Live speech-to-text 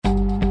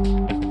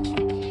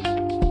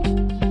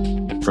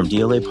From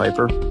DLA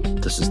Piper,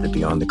 this is the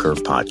Beyond the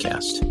Curve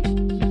podcast.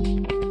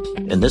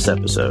 In this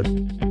episode,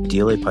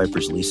 DLA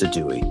Piper's Lisa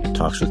Dewey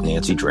talks with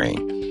Nancy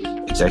Drain,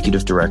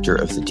 Executive Director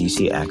of the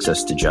DC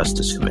Access to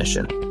Justice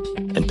Commission,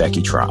 and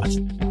Becky Troth,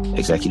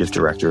 Executive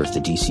Director of the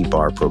DC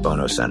Bar Pro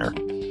Bono Center,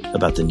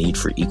 about the need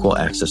for equal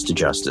access to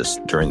justice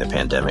during the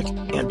pandemic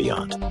and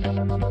beyond.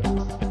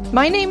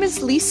 My name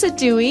is Lisa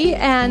Dewey,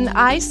 and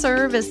I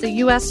serve as the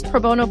U.S. Pro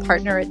Bono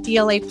Partner at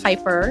DLA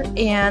Piper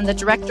and the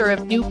Director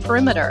of New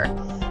Perimeter,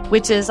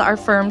 which is our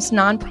firm's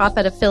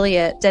nonprofit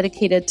affiliate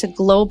dedicated to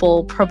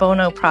global pro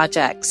bono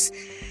projects.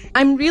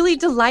 I'm really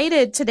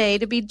delighted today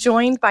to be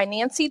joined by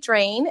Nancy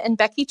Drain and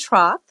Becky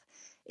Troth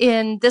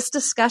in this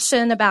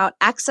discussion about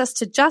access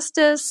to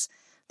justice,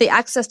 the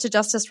access to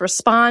justice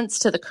response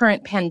to the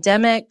current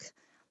pandemic,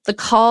 the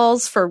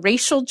calls for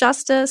racial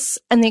justice,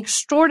 and the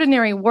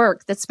extraordinary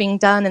work that's being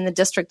done in the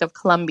District of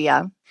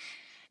Columbia.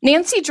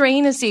 Nancy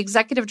Drain is the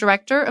Executive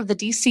Director of the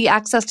DC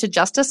Access to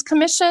Justice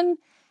Commission,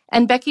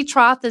 and Becky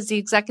Troth is the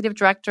Executive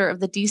Director of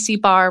the DC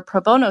Bar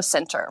Pro Bono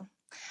Center.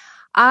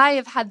 I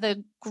have had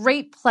the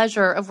great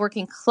pleasure of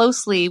working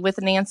closely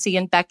with Nancy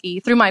and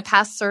Becky through my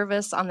past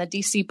service on the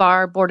DC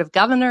Bar Board of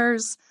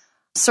Governors,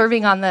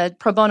 serving on the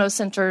Pro Bono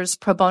Center's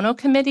Pro Bono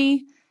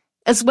Committee,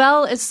 as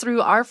well as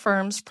through our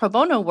firm's pro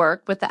bono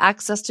work with the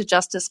Access to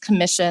Justice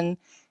Commission.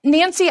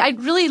 Nancy,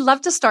 I'd really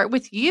love to start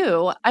with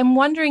you. I'm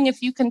wondering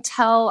if you can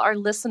tell our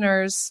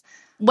listeners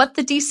what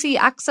the DC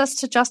Access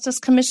to Justice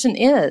Commission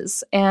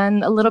is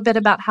and a little bit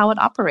about how it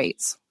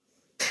operates.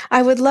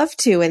 I would love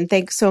to, and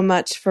thanks so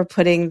much for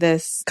putting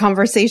this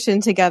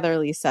conversation together,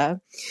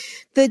 Lisa.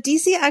 The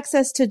DC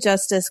Access to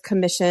Justice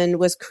Commission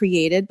was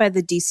created by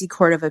the DC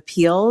Court of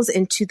Appeals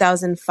in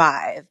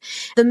 2005.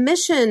 The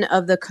mission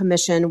of the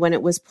commission when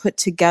it was put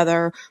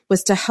together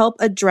was to help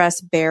address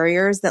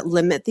barriers that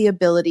limit the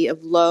ability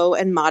of low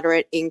and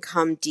moderate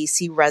income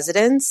DC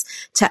residents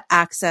to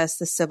access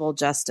the civil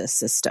justice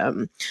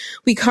system.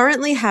 We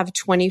currently have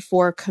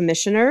 24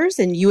 commissioners,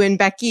 and you and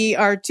Becky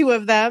are two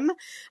of them,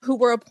 who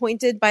were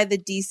appointed by the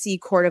DC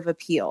Court of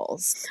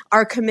Appeals.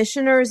 Our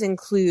commissioners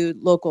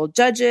include local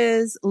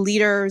judges,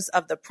 leaders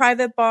of the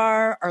private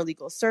bar, our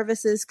legal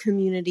services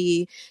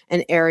community,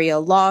 and area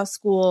law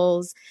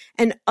schools,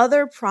 and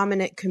other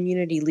prominent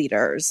community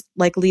leaders,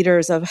 like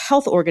leaders of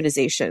health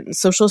organizations,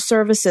 social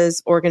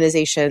services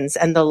organizations,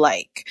 and the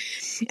like.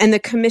 And the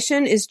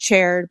commission is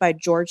chaired by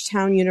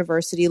Georgetown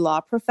University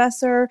law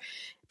professor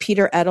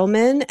Peter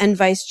Edelman and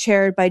vice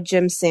chaired by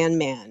Jim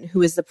Sandman,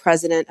 who is the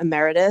president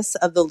emeritus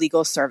of the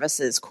Legal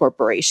Services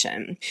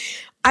Corporation.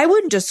 I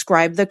would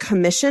describe the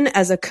commission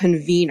as a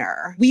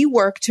convener. We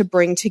work to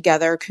bring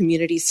together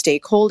community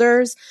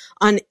stakeholders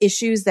on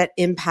issues that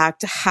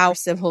impact how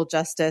civil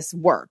justice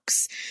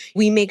works.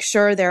 We make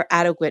sure there are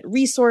adequate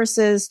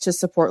resources to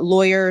support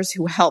lawyers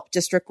who help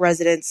district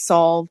residents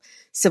solve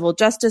civil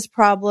justice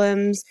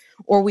problems,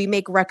 or we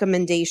make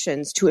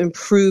recommendations to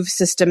improve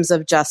systems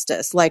of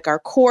justice, like our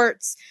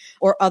courts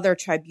or other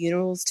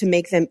tribunals, to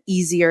make them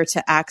easier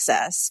to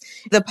access.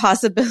 The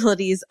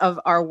possibilities of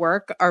our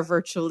work are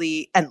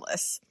virtually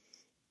endless.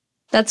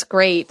 That's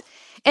great.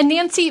 And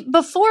Nancy,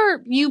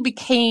 before you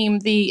became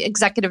the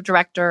executive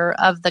director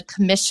of the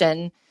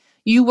commission,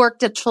 you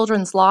worked at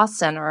Children's Law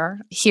Center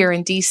here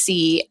in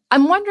DC.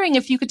 I'm wondering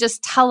if you could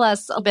just tell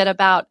us a bit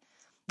about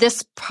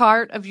this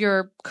part of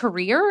your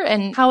career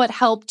and how it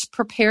helped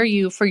prepare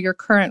you for your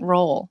current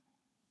role.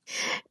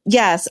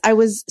 Yes, I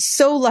was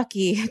so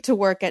lucky to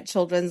work at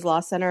Children's Law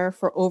Center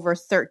for over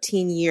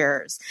 13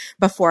 years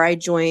before I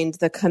joined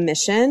the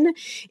commission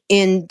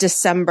in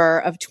December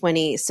of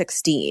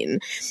 2016.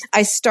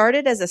 I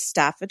started as a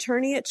staff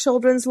attorney at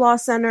Children's Law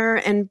Center,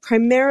 and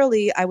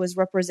primarily I was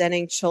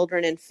representing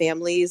children and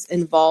families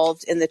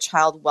involved in the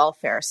child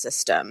welfare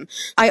system.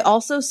 I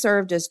also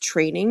served as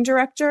training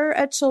director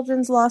at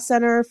Children's Law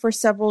Center for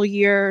several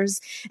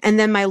years, and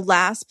then my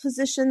last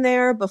position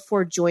there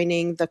before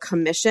joining the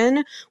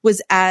commission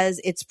was as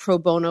its pro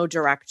bono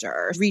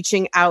director,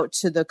 reaching out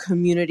to the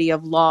community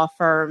of law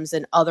firms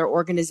and other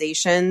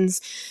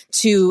organizations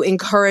to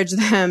encourage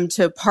them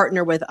to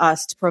partner with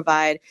us to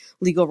provide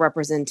legal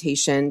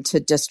representation to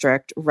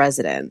district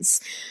residents.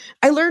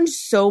 I learned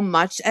so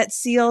much at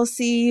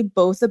CLC,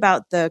 both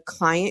about the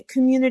client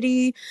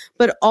community,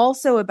 but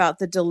also about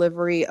the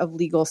delivery of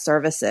legal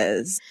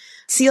services.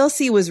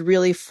 CLC was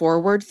really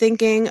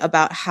forward-thinking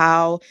about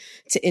how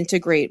to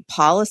integrate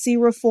policy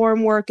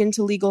reform work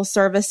into legal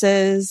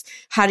services,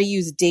 how to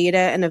use data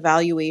and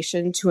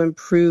evaluation to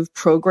improve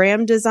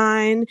program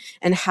design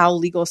and how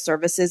legal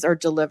services are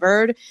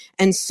delivered,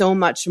 and so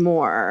much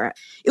more.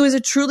 It was a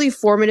truly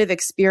formative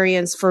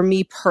experience for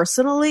me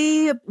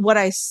personally. What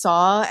I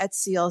saw at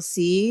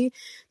CLC,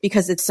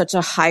 because it's such a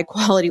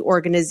high-quality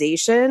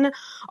organization,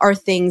 are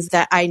things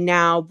that I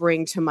now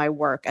bring to my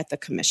work at the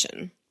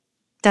Commission.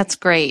 That's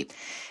great.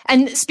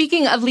 And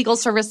speaking of legal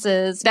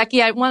services,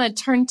 Becky, I want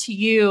to turn to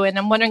you, and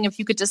I'm wondering if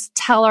you could just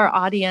tell our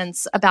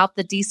audience about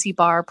the DC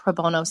Bar Pro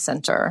Bono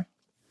Center.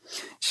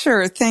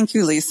 Sure. Thank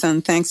you, Lisa,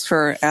 and thanks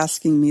for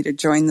asking me to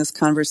join this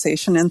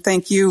conversation. And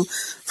thank you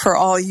for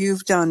all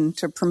you've done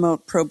to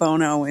promote pro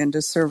bono and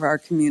to serve our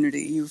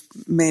community. You've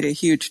made a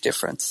huge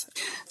difference.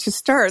 To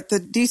start, the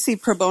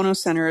DC Pro Bono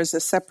Center is a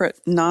separate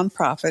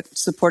nonprofit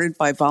supported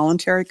by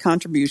voluntary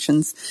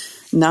contributions,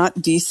 not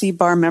DC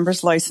Bar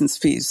members' license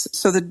fees.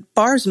 So the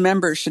bar's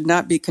members should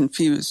not be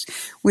confused.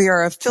 We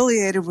are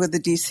affiliated with the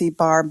DC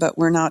Bar, but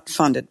we're not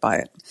funded by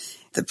it.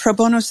 The Pro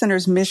Bono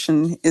Center's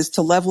mission is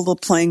to level the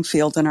playing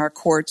field in our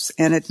courts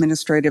and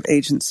administrative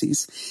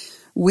agencies.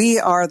 We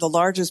are the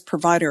largest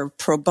provider of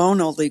pro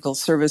bono legal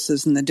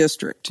services in the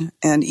district,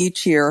 and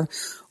each year,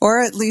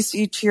 or at least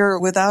each year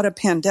without a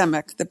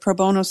pandemic, the Pro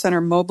Bono Center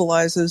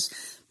mobilizes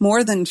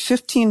more than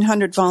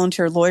 1,500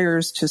 volunteer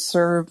lawyers to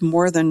serve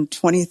more than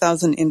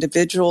 20,000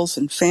 individuals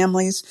and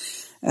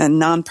families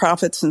and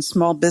nonprofits and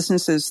small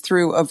businesses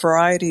through a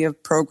variety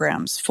of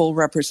programs, full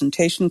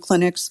representation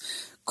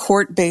clinics,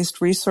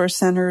 court-based resource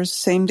centers,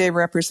 same-day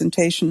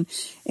representation,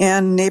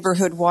 and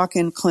neighborhood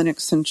walk-in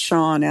clinics in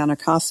Shaw and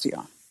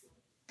Anacostia.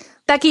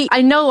 Becky,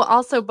 I know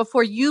also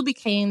before you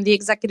became the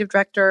executive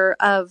director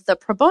of the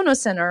Pro Bono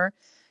Center,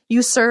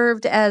 you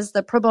served as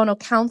the Pro Bono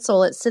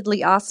Counsel at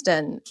Sidley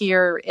Austin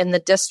here in the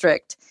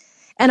district.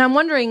 And I'm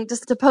wondering,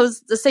 just to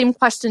pose the same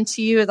question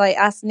to you that I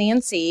asked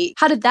Nancy,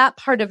 how did that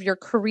part of your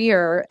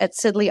career at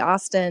Sidley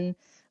Austin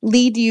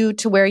lead you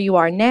to where you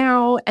are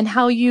now, and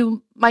how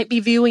you might be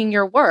viewing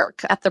your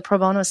work at the Pro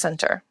Bono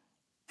Center?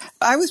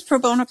 I was Pro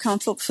Bono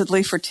Counsel at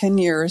Sidley for 10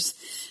 years.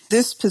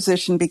 This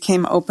position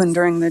became open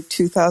during the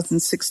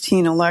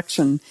 2016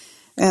 election,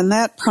 and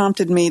that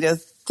prompted me to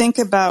think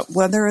about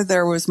whether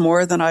there was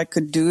more that I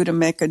could do to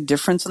make a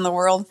difference in the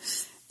world.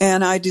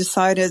 And I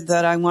decided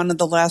that I wanted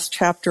the last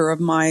chapter of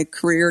my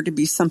career to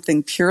be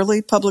something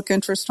purely public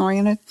interest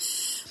oriented.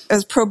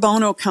 As pro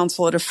bono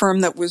counsel at a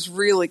firm that was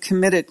really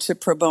committed to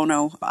pro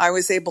bono, I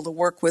was able to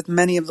work with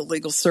many of the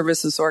legal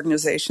services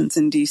organizations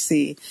in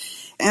D.C.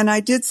 And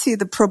I did see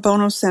the Pro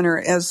Bono Center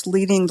as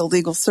leading the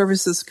legal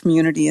services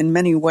community in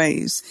many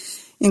ways,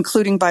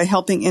 including by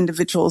helping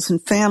individuals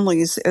and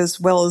families as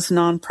well as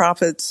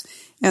nonprofits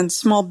and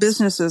small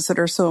businesses that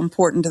are so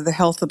important to the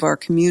health of our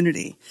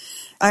community.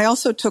 I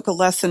also took a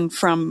lesson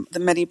from the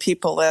many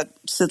people at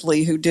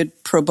Sidley who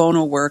did pro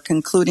bono work,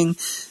 including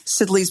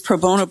Sidley's pro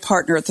bono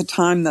partner at the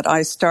time that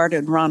I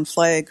started, Ron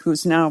Flagg,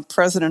 who's now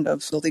president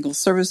of the Legal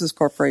Services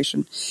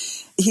Corporation.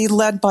 He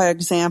led by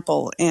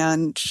example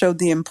and showed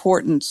the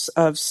importance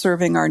of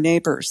serving our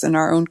neighbors in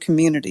our own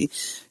community,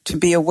 to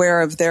be aware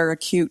of their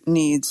acute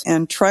needs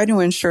and try to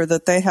ensure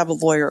that they have a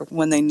lawyer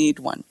when they need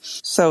one.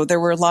 So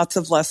there were lots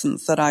of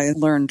lessons that I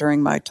learned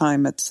during my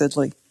time at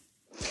Sidley.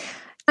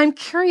 I'm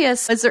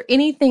curious, is there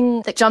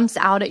anything that jumps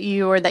out at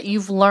you or that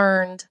you've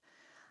learned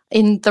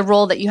in the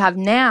role that you have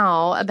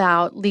now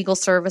about legal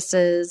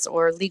services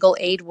or legal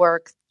aid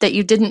work that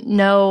you didn't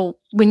know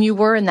when you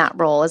were in that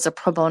role as a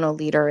pro bono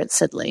leader at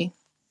Sidley?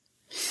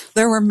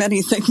 There were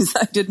many things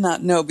I did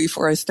not know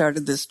before I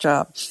started this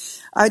job.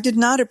 I did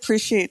not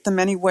appreciate the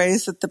many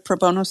ways that the Pro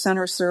Bono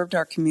Center served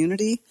our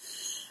community.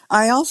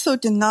 I also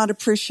did not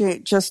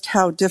appreciate just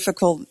how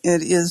difficult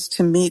it is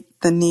to meet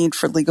the need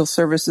for legal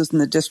services in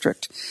the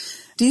district.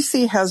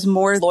 DC has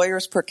more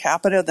lawyers per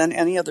capita than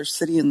any other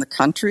city in the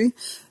country,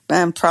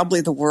 and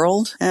probably the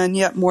world, and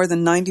yet more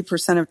than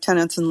 90% of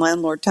tenants in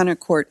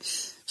landlord-tenant court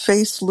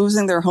face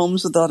losing their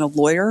homes without a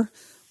lawyer,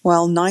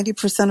 while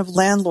 90% of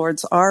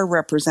landlords are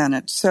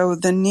represented. So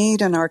the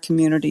need in our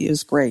community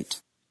is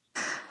great.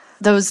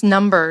 Those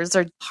numbers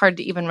are hard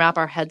to even wrap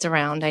our heads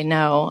around, I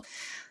know.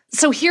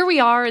 So here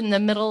we are in the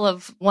middle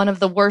of one of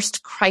the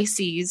worst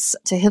crises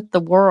to hit the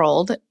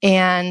world,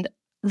 and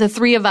the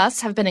three of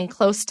us have been in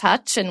close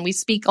touch, and we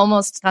speak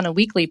almost on a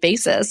weekly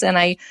basis. And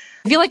I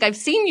feel like I've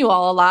seen you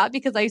all a lot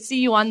because I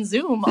see you on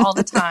Zoom all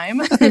the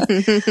time.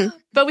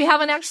 But we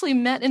haven't actually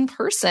met in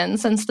person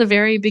since the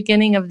very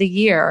beginning of the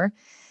year.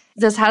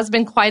 This has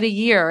been quite a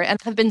year, and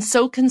I've been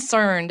so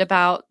concerned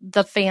about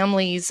the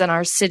families in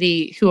our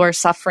city who are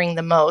suffering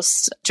the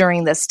most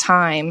during this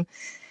time.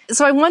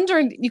 So I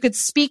wondered if you could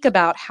speak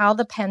about how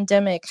the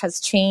pandemic has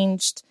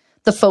changed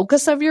the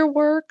focus of your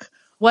work,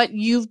 what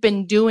you've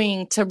been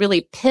doing to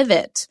really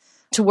pivot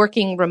to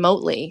working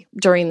remotely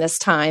during this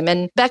time.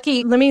 And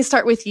Becky, let me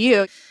start with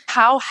you.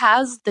 How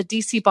has the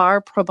DC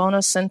Bar Pro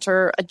Bono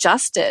Center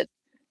adjusted?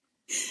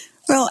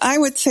 Well, I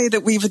would say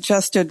that we've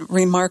adjusted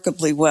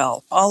remarkably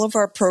well. All of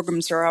our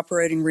programs are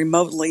operating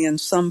remotely in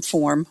some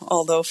form,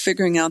 although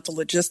figuring out the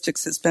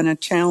logistics has been a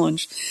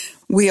challenge.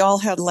 We all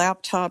had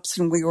laptops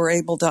and we were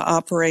able to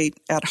operate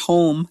at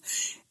home,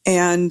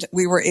 and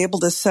we were able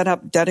to set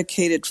up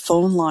dedicated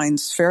phone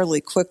lines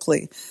fairly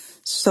quickly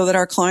so that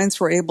our clients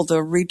were able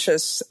to reach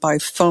us by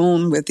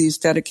phone with these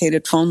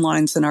dedicated phone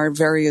lines in our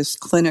various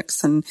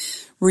clinics and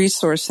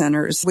resource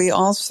centers. We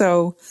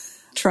also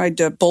tried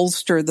to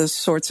bolster the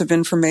sorts of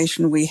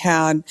information we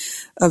had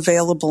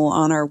available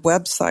on our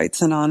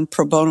websites and on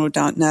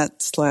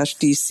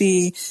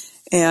probono.net/DC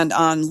and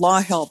on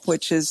Law Help,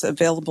 which is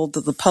available to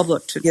the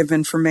public to give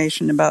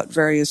information about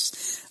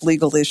various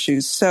legal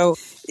issues. So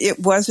It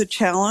was a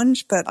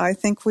challenge, but I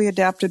think we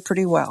adapted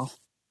pretty well.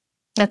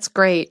 That's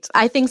great.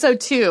 I think so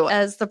too.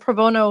 As the pro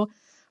bono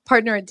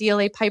partner at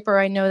DLA Piper,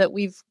 I know that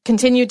we've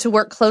continued to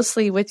work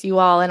closely with you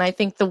all. And I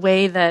think the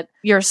way that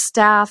your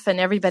staff and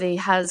everybody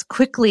has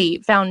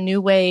quickly found new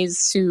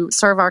ways to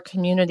serve our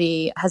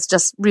community has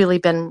just really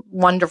been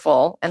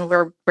wonderful. And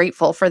we're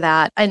grateful for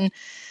that. And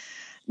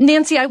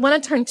Nancy, I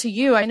want to turn to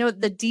you. I know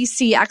the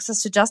DC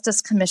Access to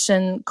Justice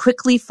Commission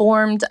quickly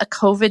formed a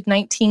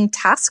COVID-19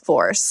 task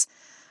force.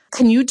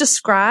 Can you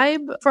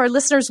describe for our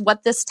listeners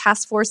what this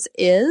task force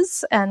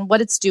is and what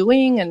it's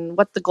doing and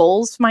what the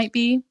goals might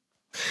be?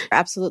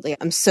 Absolutely.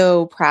 I'm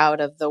so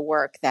proud of the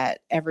work that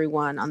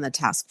everyone on the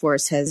task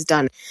force has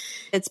done.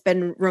 It's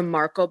been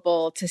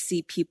remarkable to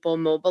see people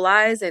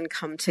mobilize and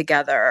come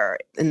together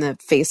in the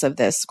face of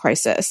this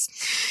crisis.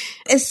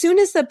 As soon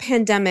as the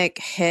pandemic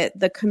hit,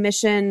 the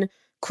commission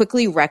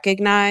quickly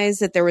recognized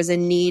that there was a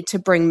need to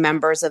bring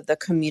members of the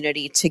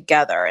community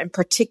together, and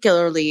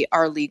particularly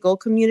our legal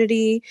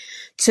community,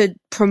 to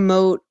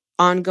promote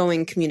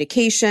ongoing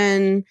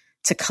communication,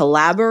 to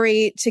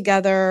collaborate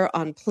together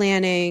on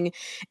planning,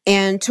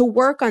 and to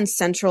work on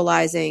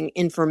centralizing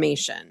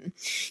information.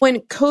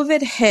 When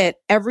COVID hit,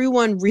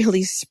 everyone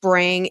really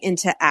sprang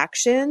into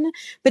action,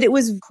 but it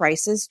was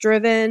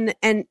crisis-driven,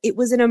 and it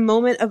was in a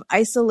moment of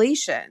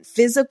isolation,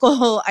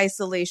 physical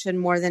isolation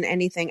more than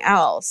anything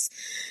else.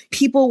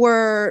 People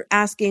were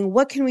asking,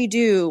 what can we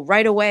do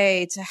right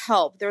away to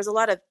help? There was a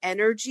lot of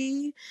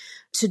energy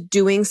to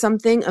doing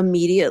something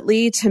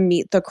immediately to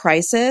meet the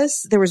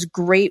crisis. There was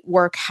great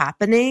work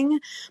happening.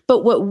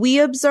 But what we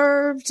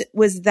observed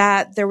was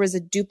that there was a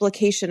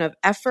duplication of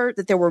effort,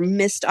 that there were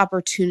missed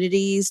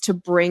opportunities to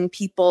bring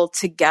people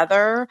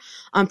together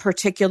on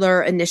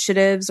particular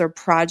initiatives or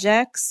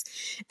projects.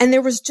 And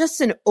there was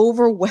just an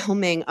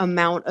overwhelming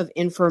amount of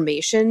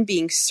information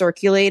being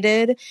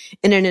circulated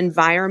in an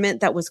environment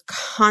that was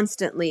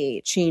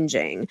constantly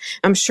changing.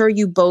 I'm sure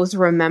you both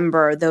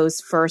remember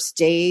those first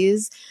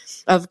days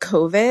of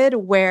COVID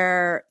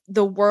where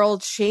the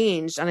world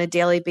changed on a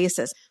daily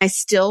basis. I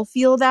still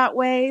feel that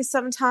way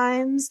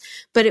sometimes,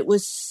 but it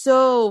was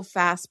so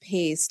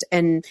fast-paced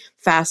and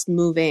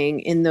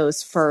fast-moving in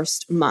those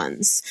first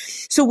months.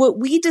 So what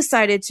we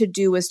decided to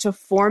do was to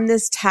form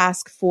this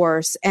task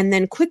force and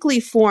then quickly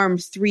form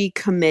 3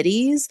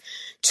 committees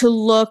to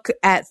look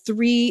at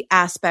 3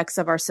 aspects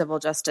of our civil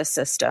justice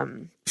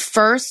system.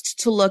 First,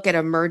 to look at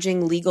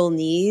emerging legal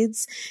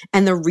needs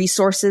and the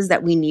resources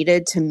that we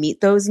needed to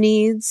meet those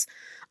needs.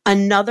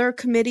 Another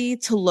committee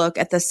to look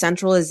at the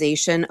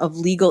centralization of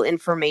legal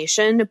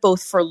information,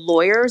 both for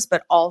lawyers,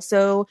 but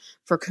also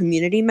for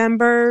community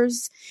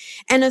members.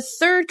 And a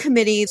third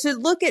committee to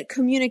look at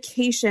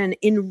communication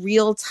in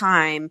real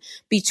time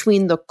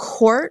between the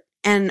court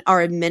and our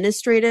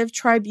administrative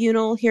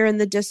tribunal here in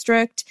the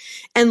district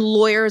and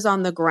lawyers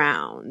on the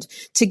ground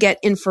to get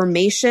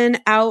information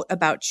out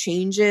about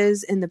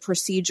changes in the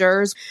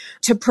procedures,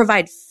 to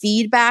provide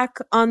feedback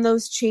on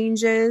those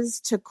changes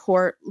to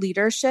court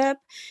leadership,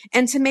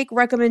 and to make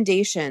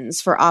recommendations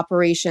for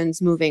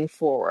operations moving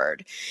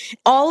forward.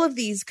 All of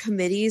these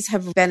committees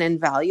have been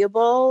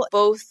invaluable,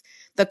 both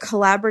the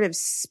collaborative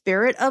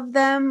spirit of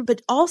them,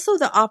 but also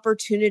the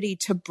opportunity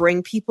to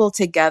bring people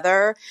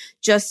together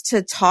just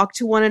to talk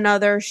to one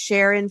another,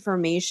 share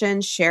information,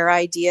 share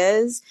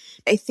ideas.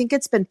 I think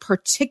it's been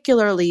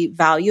particularly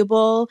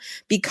valuable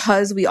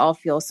because we all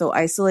feel so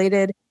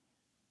isolated.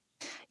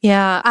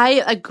 Yeah,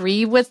 I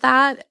agree with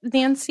that,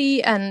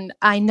 Nancy. And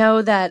I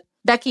know that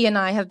Becky and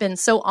I have been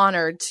so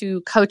honored to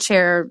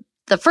co-chair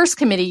the first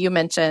committee you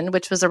mentioned,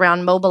 which was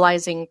around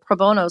mobilizing pro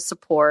bono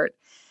support.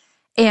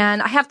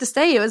 And I have to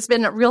say, it has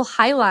been a real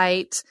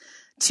highlight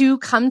to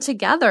come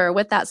together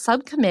with that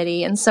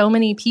subcommittee and so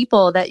many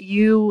people that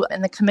you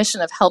and the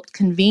commission have helped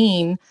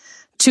convene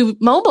to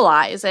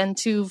mobilize and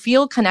to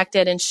feel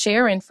connected and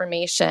share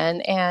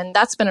information. And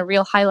that's been a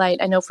real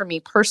highlight, I know for me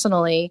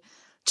personally,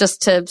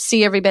 just to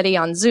see everybody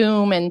on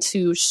Zoom and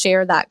to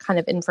share that kind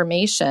of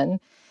information.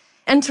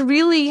 And to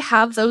really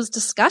have those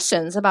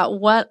discussions about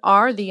what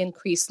are the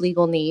increased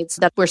legal needs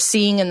that we're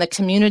seeing in the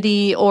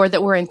community or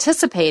that we're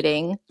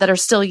anticipating that are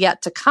still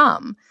yet to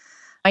come.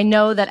 I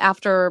know that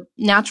after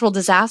natural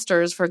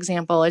disasters, for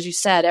example, as you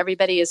said,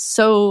 everybody is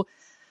so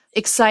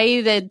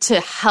excited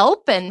to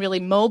help and really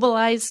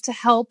mobilized to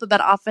help, but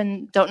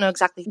often don't know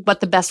exactly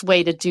what the best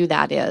way to do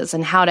that is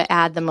and how to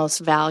add the most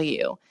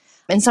value.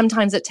 And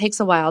sometimes it takes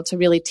a while to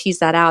really tease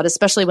that out,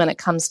 especially when it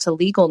comes to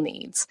legal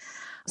needs.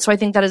 So I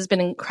think that has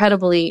been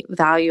incredibly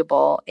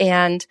valuable.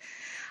 And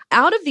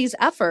out of these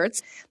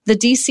efforts, the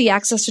DC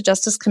Access to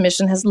Justice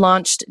Commission has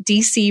launched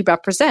DC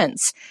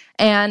Represents.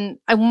 And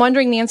I'm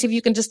wondering, Nancy, if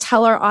you can just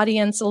tell our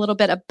audience a little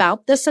bit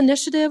about this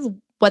initiative,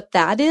 what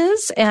that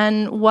is,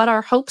 and what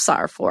our hopes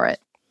are for it.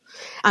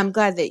 I'm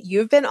glad that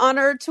you've been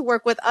honored to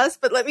work with us,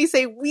 but let me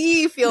say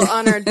we feel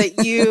honored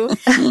that you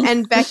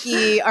and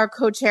Becky are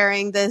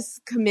co-chairing this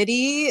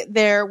committee.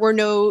 There were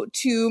no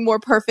two more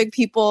perfect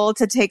people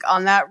to take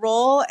on that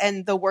role,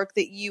 and the work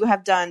that you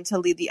have done to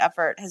lead the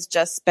effort has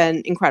just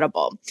been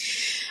incredible.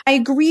 I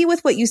agree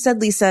with what you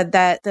said, Lisa,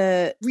 that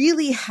the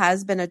really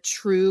has been a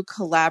true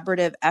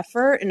collaborative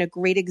effort and a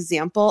great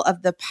example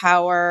of the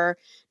power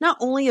not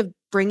only of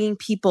bringing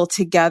people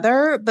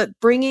together, but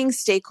bringing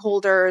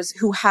stakeholders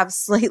who have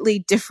slightly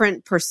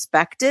different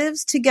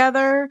perspectives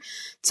together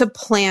to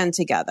plan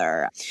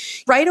together.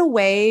 Right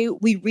away,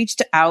 we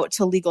reached out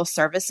to legal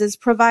services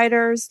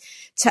providers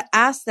to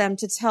ask them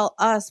to tell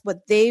us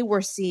what they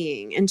were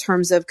seeing in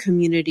terms of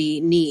community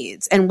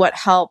needs and what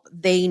help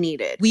they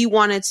needed. We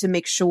wanted to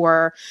make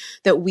sure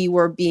that we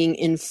were being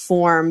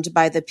informed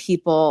by the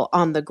people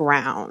on the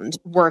ground,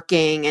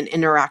 working and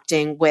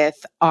interacting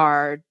with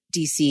our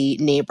DC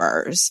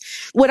neighbors.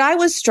 What I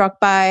was struck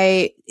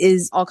by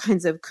is all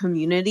kinds of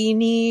community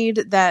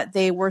need that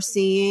they were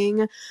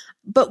seeing.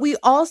 But we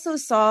also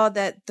saw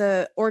that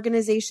the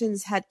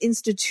organizations had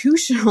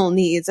institutional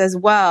needs as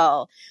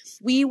well.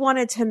 We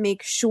wanted to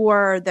make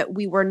sure that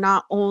we were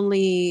not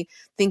only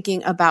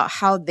thinking about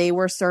how they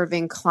were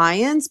serving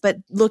clients, but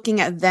looking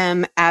at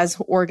them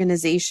as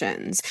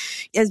organizations.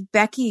 As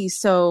Becky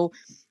so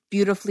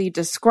beautifully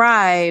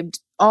described,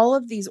 all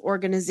of these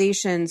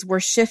organizations were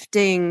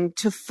shifting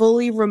to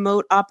fully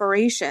remote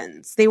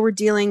operations. They were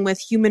dealing with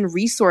human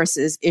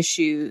resources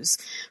issues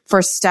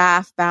for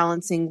staff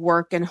balancing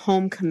work and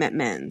home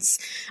commitments,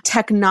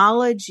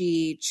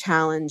 technology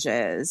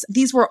challenges.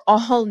 These were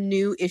all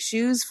new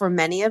issues for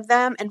many of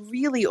them and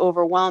really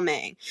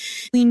overwhelming.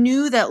 We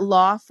knew that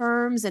law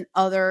firms and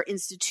other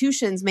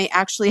institutions may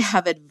actually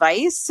have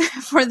advice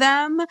for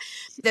them,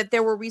 that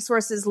there were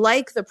resources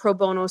like the Pro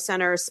Bono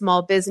Center,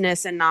 small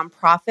business and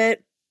nonprofit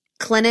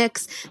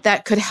clinics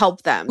that could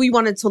help them. We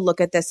wanted to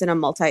look at this in a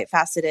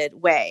multifaceted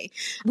way.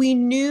 We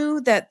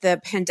knew that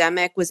the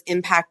pandemic was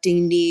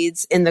impacting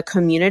needs in the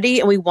community,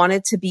 and we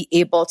wanted to be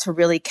able to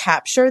really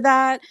capture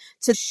that,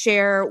 to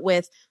share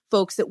with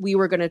folks that we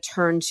were going to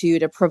turn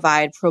to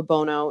provide pro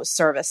bono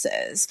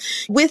services.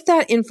 With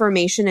that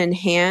information in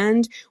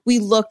hand, we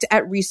looked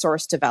at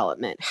resource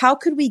development. How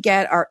could we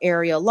get our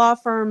area law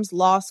firms,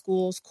 law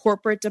schools,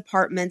 corporate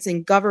departments,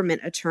 and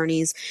government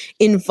attorneys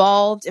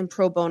involved in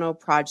pro bono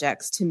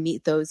projects to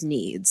meet those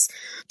needs?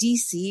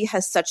 DC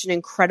has such an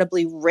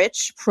incredibly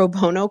rich pro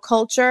bono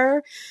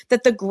culture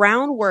that the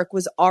groundwork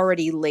was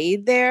already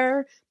laid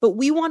there, but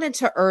we wanted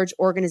to urge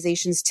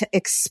organizations to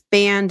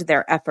expand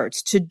their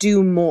efforts, to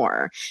do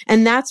more.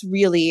 And that's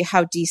really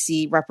how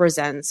DC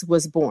Represents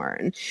was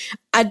born.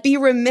 I'd be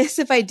remiss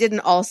if I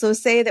didn't also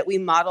say that we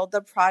modeled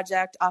the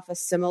project off a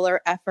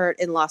similar effort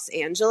in Los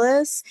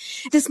Angeles.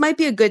 This might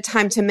be a good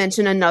time to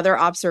mention another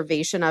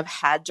observation I've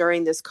had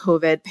during this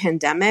COVID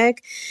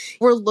pandemic.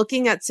 We're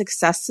looking at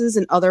successes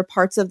in other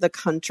parts of the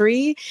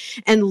country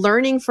and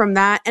learning from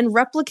that and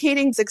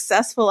replicating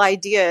successful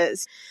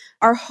ideas.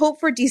 Our hope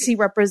for DC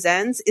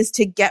Represents is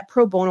to get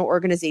pro bono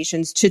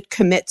organizations to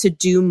commit to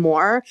do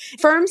more.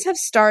 Firms have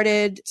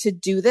started to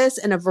do this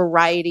in a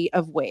variety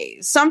of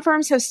ways. Some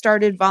firms have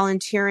started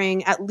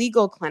volunteering at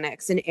legal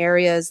clinics in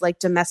areas like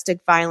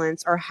domestic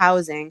violence or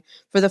housing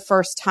for the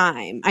first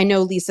time. I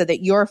know, Lisa,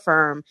 that your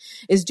firm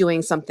is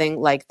doing something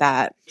like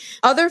that.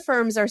 Other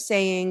firms are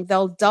saying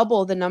they'll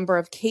double the number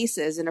of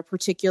cases in a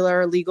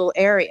particular legal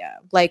area,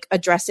 like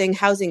addressing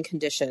housing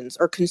conditions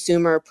or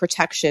consumer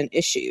protection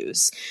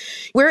issues.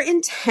 We're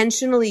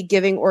intentionally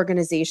giving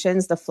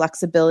organizations the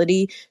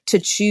flexibility to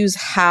choose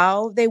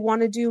how they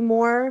want to do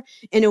more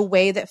in a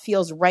way that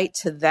feels right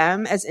to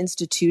them as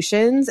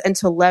institutions and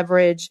to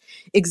leverage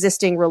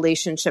existing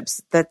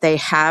relationships that they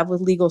have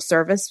with legal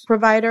service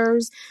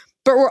providers.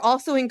 But we're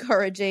also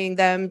encouraging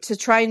them to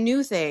try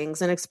new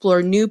things and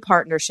explore new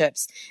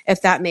partnerships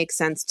if that makes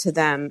sense to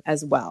them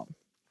as well.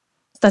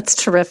 That's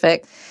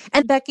terrific.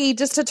 And Becky,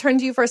 just to turn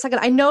to you for a second,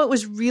 I know it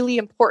was really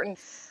important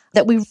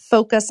that we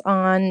focus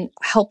on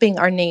helping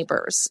our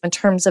neighbors in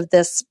terms of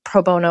this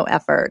pro bono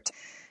effort.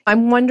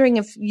 I'm wondering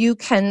if you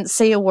can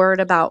say a word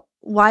about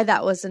why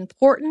that was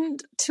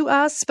important to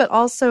us, but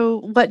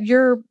also what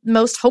you're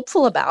most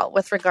hopeful about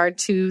with regard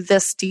to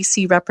this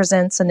DC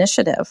Represents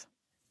initiative.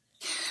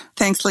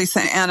 Thanks,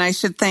 Lisa. And I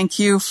should thank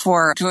you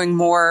for doing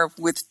more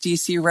with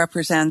DC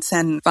Represents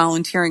and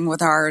volunteering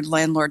with our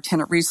Landlord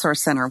Tenant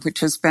Resource Center, which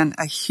has been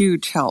a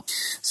huge help.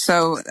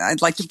 So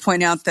I'd like to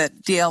point out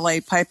that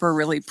DLA Piper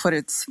really put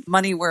its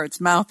money where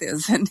its mouth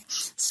is and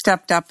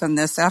stepped up in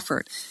this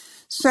effort.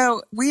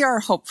 So we are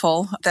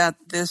hopeful that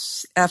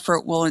this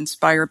effort will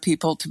inspire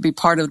people to be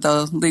part of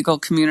the legal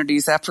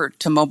community's effort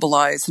to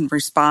mobilize and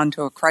respond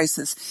to a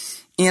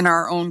crisis in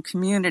our own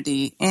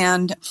community.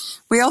 And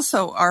we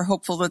also are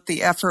hopeful that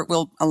the effort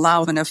will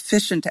allow an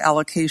efficient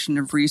allocation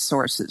of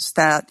resources,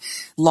 that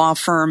law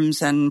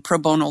firms and pro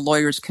bono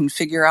lawyers can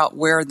figure out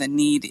where the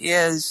need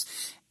is,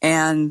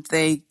 and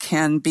they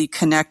can be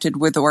connected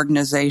with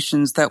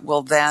organizations that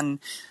will then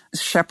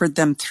shepherd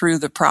them through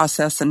the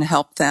process and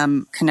help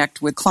them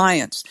connect with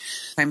clients.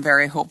 I'm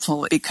very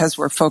hopeful because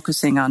we're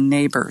focusing on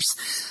neighbors.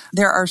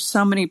 There are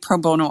so many pro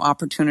bono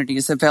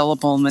opportunities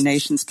available in the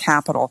nation's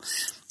capital,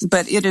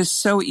 but it is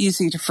so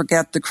easy to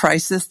forget the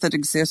crisis that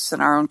exists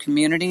in our own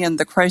community and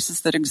the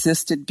crisis that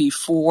existed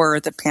before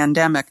the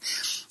pandemic.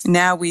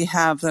 Now we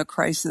have the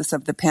crisis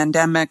of the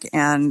pandemic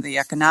and the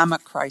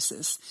economic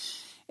crisis.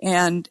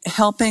 And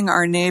helping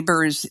our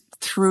neighbors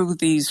through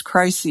these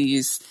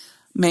crises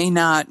may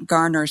not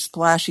garner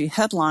splashy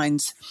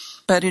headlines,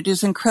 but it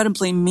is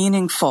incredibly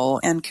meaningful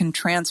and can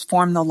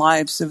transform the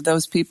lives of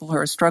those people who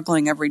are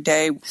struggling every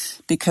day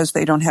because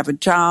they don't have a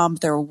job,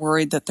 they're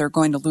worried that they're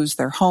going to lose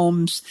their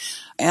homes.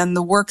 And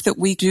the work that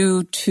we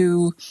do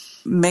to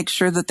make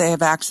sure that they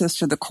have access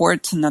to the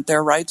courts and that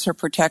their rights are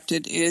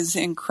protected is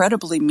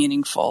incredibly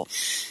meaningful.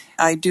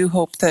 I do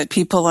hope that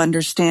people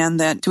understand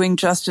that doing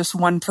justice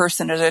one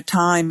person at a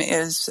time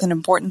is an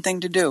important thing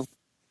to do.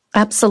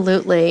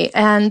 Absolutely.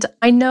 And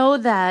I know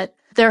that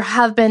there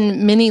have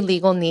been many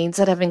legal needs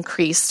that have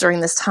increased during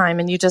this time,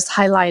 and you just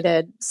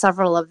highlighted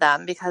several of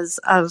them because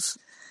of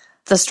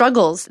the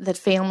struggles that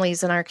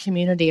families in our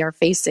community are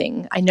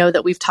facing. I know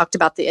that we've talked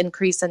about the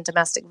increase in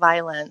domestic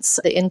violence,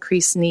 the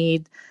increased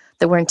need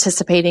that we're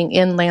anticipating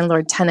in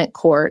landlord-tenant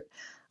court,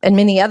 and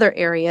many other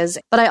areas.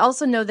 But I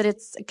also know that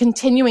it's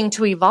continuing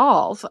to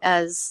evolve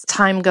as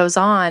time goes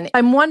on.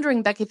 I'm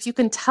wondering, Becky, if you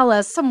can tell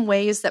us some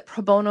ways that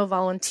pro bono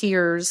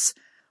volunteers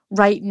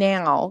right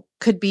now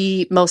could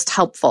be most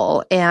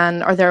helpful,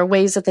 and are there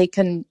ways that they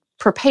can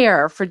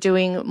prepare for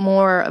doing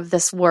more of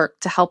this work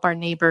to help our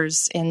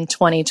neighbors in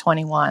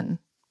 2021?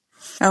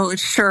 Oh,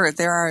 sure.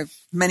 There are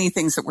many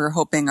things that we're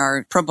hoping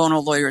our pro bono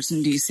lawyers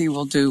in D.C.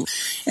 will do.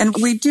 And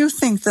we do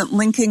think that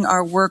linking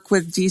our work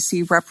with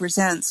D.C.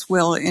 Represents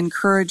will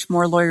encourage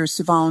more lawyers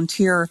to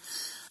volunteer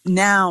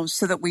now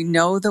so that we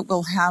know that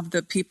we'll have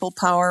the people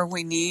power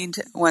we need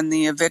when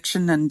the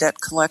eviction and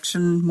debt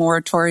collection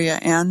moratoria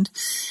end.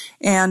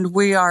 And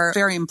we are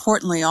very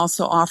importantly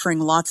also offering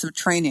lots of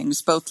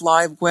trainings, both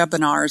live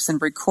webinars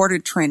and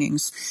recorded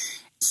trainings.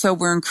 So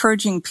we're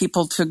encouraging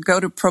people to go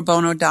to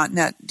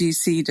probono.net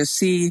DC to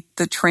see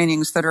the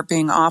trainings that are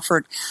being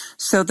offered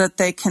so that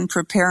they can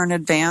prepare in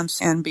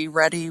advance and be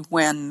ready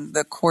when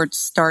the courts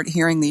start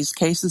hearing these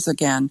cases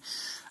again.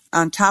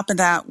 On top of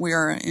that, we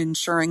are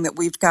ensuring that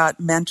we've got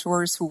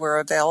mentors who are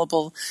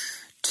available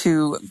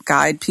to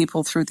guide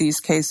people through these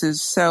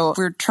cases. So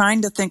we're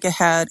trying to think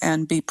ahead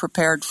and be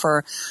prepared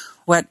for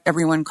what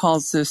everyone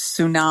calls this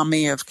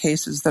tsunami of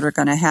cases that are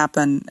going to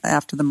happen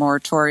after the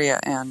moratoria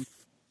end.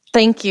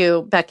 Thank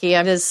you, Becky.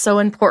 It is so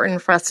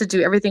important for us to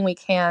do everything we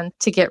can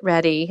to get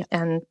ready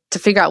and to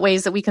figure out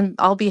ways that we can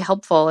all be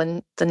helpful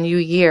in the new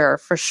year,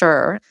 for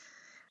sure.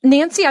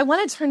 Nancy, I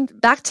want to turn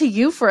back to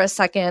you for a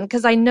second,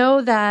 because I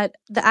know that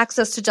the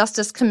Access to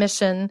Justice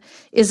Commission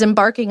is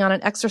embarking on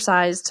an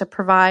exercise to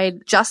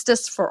provide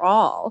justice for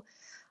all,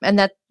 and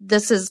that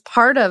this is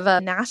part of a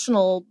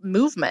national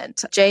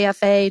movement,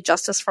 JFA,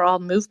 Justice for All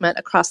movement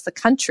across the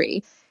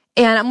country.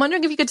 And I'm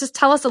wondering if you could just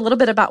tell us a little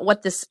bit about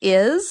what this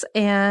is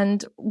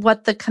and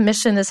what the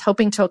commission is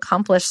hoping to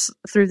accomplish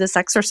through this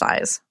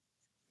exercise.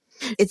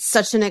 It's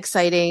such an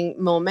exciting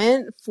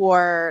moment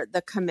for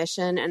the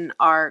commission and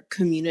our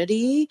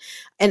community.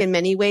 And in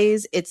many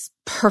ways, it's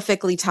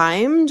perfectly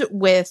timed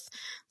with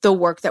the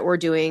work that we're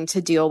doing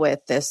to deal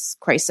with this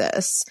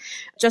crisis.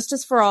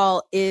 Justice for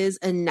All is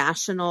a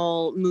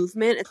national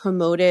movement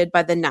promoted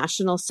by the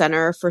National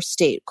Center for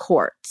State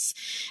Courts.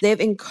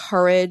 They've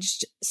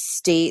encouraged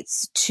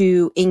states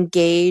to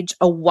engage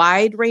a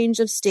wide range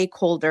of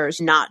stakeholders,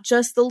 not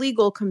just the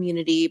legal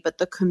community, but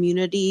the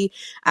community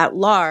at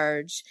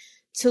large,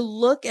 to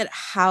look at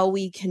how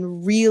we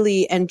can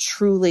really and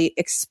truly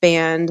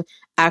expand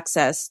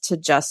access to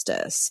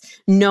justice,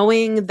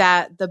 knowing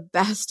that the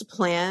best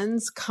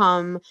plans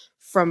come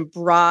from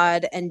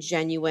broad and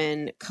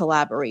genuine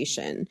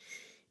collaboration.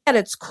 At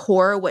its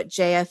core, what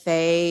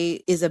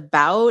JFA is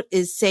about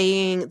is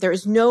saying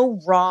there's no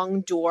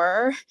wrong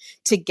door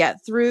to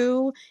get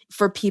through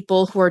for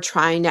people who are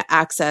trying to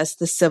access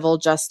the civil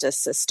justice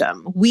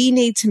system. We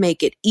need to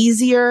make it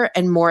easier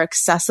and more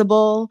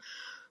accessible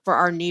for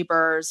our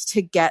neighbors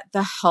to get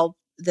the help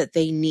that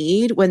they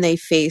need when they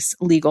face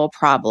legal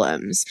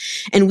problems.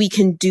 And we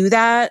can do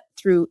that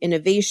through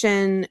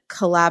innovation,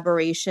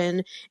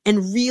 collaboration,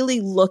 and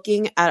really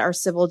looking at our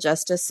civil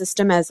justice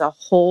system as a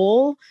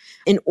whole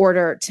in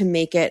order to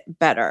make it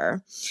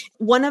better.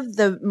 One of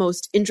the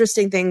most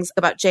interesting things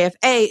about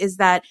JFA is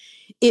that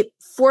it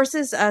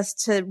forces us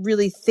to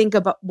really think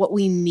about what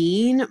we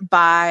mean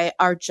by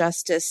our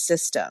justice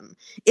system.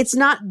 It's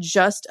not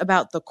just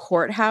about the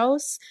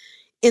courthouse.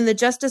 In the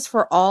Justice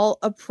for All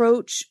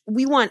approach,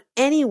 we want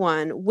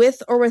anyone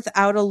with or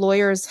without a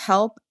lawyer's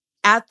help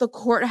at the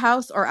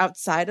courthouse or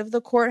outside of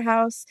the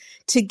courthouse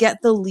to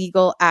get the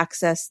legal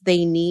access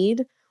they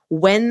need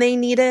when they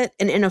need it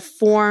and in a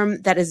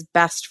form that is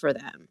best for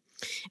them.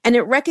 And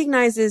it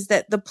recognizes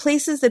that the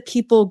places that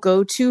people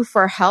go to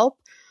for help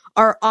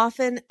are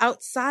often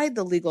outside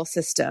the legal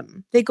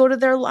system. They go to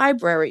their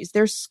libraries,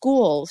 their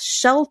schools,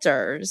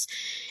 shelters,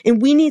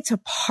 and we need to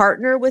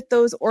partner with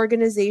those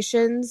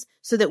organizations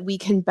so that we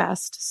can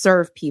best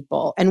serve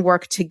people and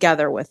work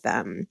together with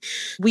them.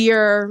 We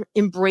are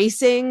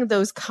embracing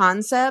those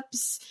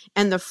concepts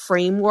and the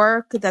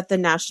framework that the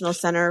National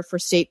Center for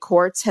State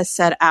Courts has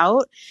set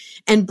out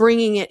and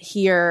bringing it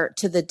here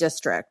to the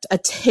district, a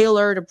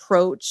tailored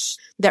approach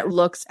that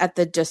looks at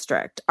the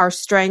district, our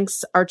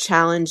strengths, our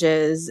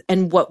challenges,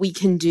 and what we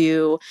can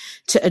do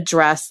to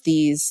address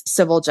these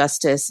civil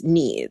justice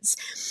needs.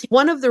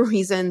 One of the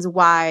reasons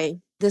why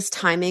this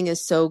timing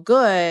is so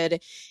good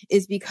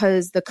is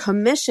because the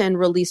commission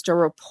released a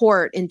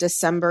report in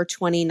December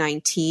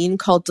 2019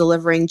 called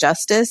Delivering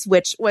Justice,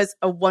 which was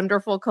a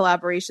wonderful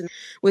collaboration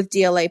with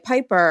DLA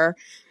Piper.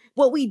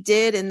 What we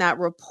did in that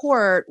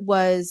report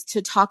was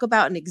to talk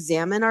about and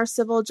examine our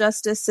civil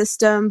justice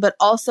system, but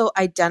also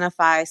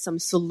identify some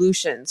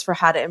solutions for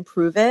how to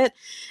improve it.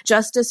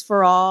 Justice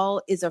for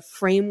All is a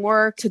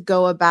framework to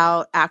go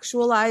about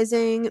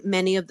actualizing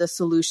many of the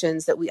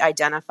solutions that we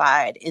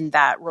identified in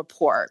that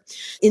report.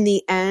 In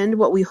the end,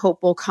 what we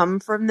hope will come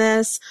from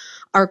this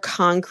are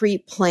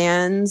concrete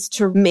plans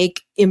to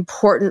make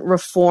important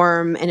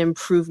reform and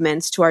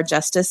improvements to our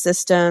justice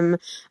system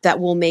that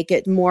will make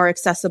it more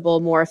accessible,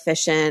 more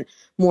efficient,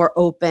 more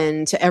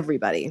open to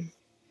everybody.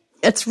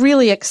 It's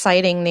really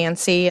exciting,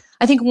 Nancy.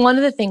 I think one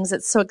of the things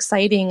that's so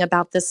exciting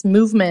about this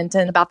movement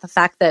and about the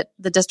fact that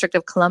the District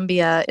of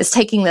Columbia is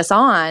taking this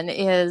on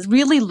is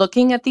really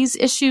looking at these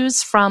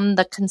issues from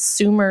the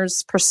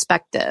consumer's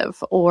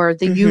perspective or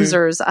the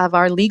users of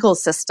our legal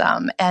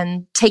system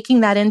and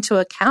taking that into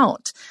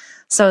account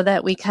so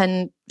that we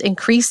can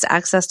increase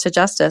access to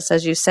justice,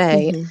 as you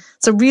say.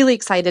 So really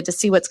excited to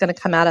see what's going to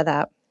come out of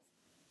that.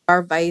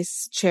 Our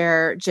Vice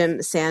Chair,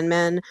 Jim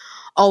Sandman,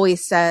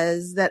 always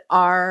says that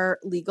our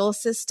legal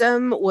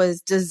system was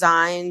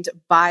designed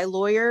by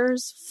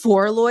lawyers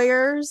for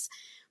lawyers,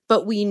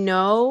 but we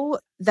know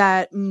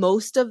that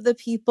most of the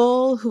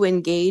people who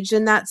engage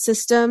in that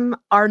system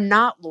are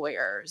not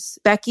lawyers.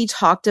 Becky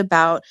talked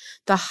about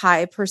the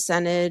high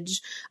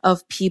percentage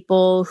of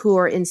people who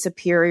are in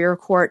Superior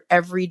Court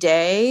every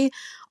day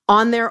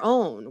on their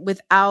own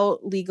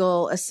without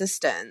legal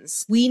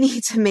assistance. We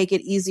need to make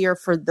it easier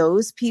for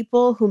those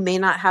people who may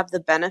not have the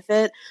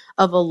benefit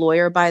of a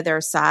lawyer by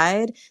their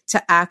side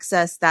to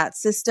access that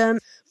system.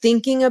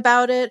 Thinking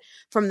about it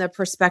from the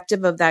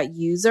perspective of that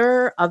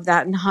user, of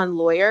that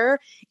non-lawyer,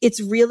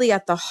 it's really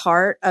at the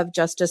heart of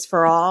Justice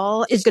for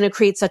All. It's going to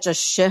create such a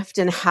shift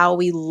in how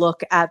we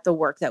look at the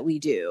work that we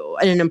do,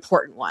 and an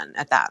important one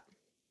at that.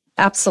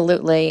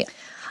 Absolutely.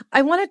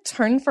 I want to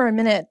turn for a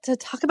minute to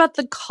talk about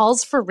the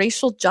calls for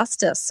racial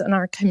justice in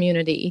our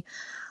community.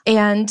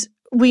 And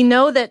we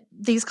know that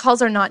these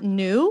calls are not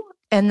new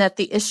and that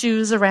the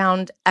issues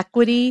around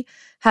equity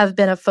have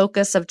been a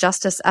focus of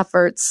justice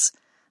efforts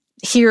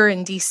here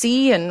in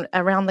DC and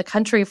around the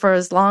country for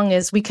as long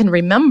as we can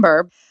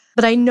remember.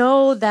 But I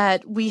know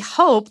that we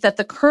hope that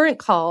the current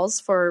calls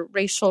for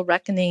racial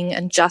reckoning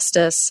and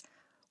justice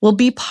will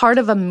be part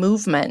of a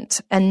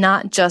movement and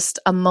not just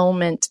a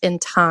moment in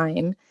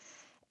time.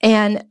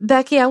 And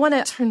Becky, I want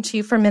to turn to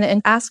you for a minute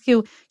and ask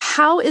you,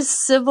 how is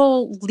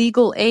civil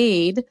legal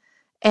aid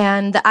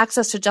and the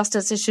access to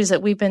justice issues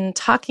that we've been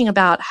talking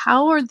about,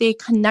 how are they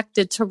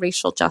connected to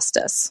racial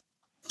justice?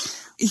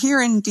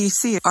 Here in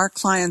DC, our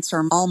clients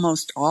are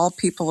almost all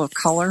people of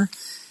color,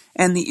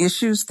 and the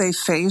issues they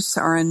face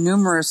are in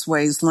numerous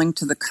ways linked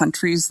to the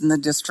country's and the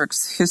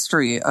district's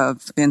history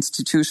of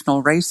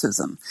institutional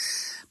racism.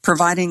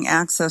 Providing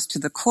access to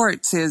the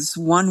courts is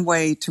one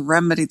way to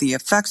remedy the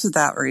effects of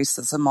that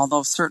racism,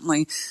 although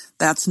certainly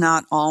that's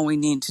not all we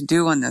need to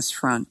do on this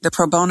front. The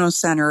Pro Bono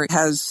Center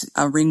has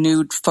a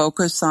renewed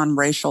focus on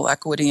racial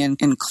equity and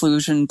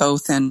inclusion,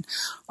 both in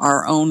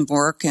our own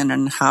work and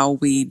in how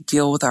we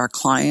deal with our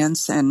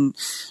clients, and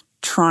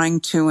trying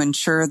to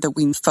ensure that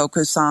we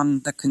focus on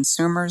the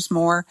consumers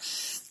more,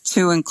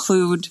 to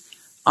include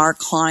our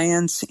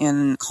clients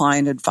in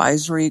client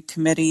advisory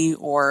committee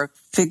or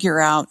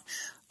figure out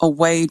a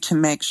way to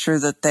make sure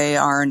that they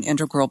are an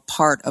integral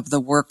part of the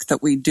work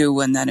that we do,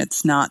 and that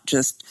it's not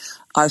just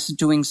us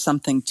doing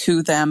something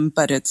to them,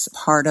 but it's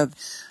part of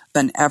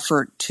an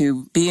effort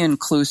to be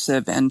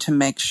inclusive and to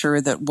make sure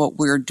that what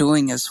we're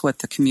doing is what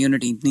the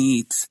community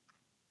needs.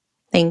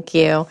 Thank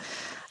you.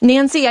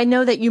 Nancy, I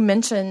know that you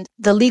mentioned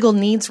the legal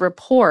needs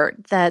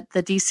report that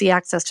the DC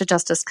Access to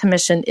Justice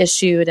Commission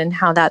issued and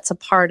how that's a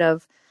part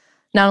of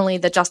not only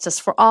the Justice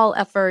for All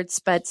efforts,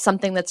 but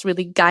something that's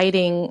really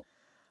guiding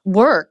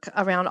work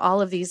around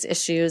all of these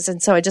issues.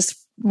 And so I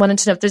just wanted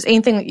to know if there's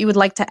anything that you would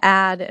like to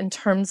add in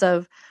terms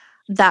of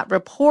that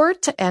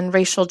report and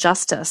racial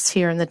justice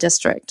here in the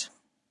district.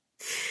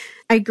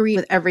 I agree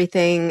with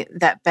everything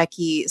that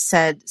Becky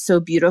said so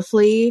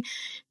beautifully.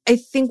 I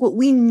think what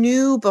we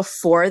knew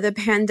before the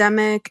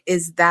pandemic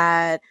is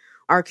that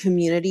our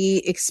community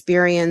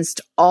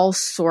experienced all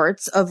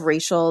sorts of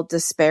racial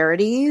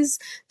disparities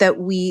that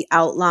we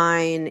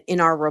outline in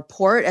our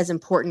report as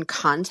important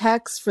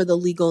context for the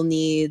legal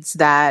needs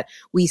that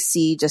we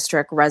see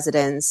district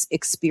residents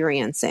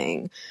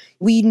experiencing.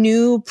 We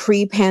knew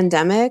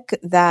pre-pandemic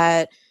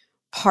that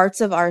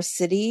parts of our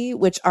city,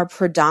 which are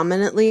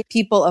predominantly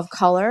people of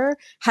color,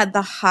 had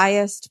the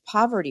highest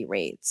poverty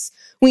rates.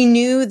 We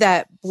knew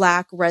that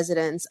Black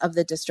residents of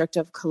the District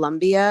of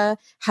Columbia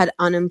had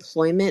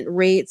unemployment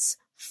rates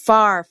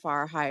far,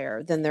 far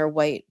higher than their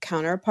white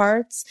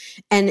counterparts.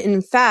 And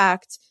in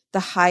fact, the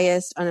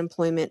highest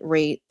unemployment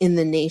rate in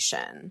the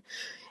nation.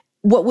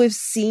 What we've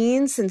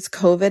seen since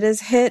COVID has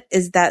hit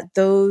is that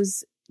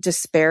those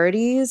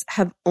disparities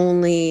have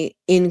only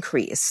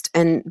increased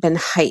and been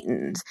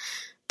heightened.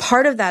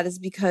 Part of that is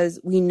because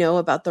we know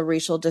about the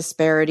racial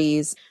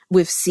disparities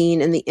we've seen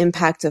in the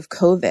impact of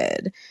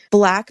COVID.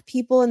 Black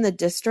people in the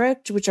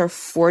district, which are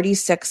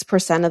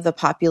 46% of the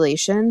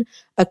population,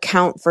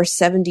 account for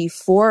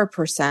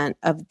 74%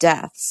 of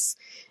deaths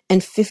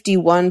and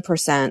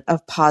 51%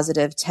 of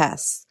positive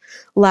tests.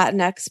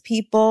 Latinx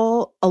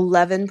people,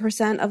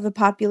 11% of the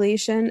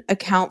population,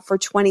 account for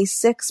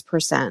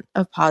 26%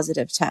 of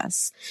positive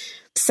tests.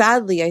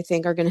 Sadly, I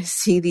think are going to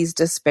see these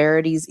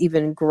disparities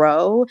even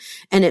grow,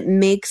 and it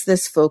makes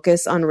this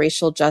focus on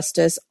racial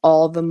justice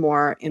all the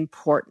more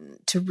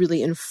important to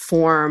really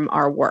inform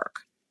our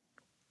work.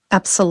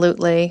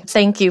 Absolutely.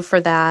 Thank you for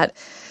that.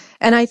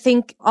 And I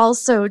think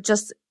also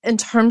just in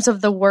terms of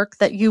the work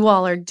that you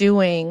all are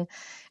doing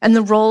and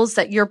the roles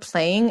that you're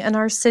playing in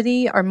our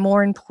city are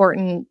more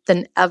important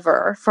than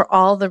ever for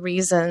all the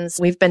reasons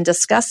we've been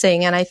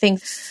discussing. And I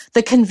think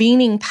the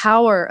convening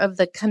power of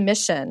the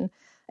commission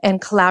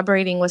and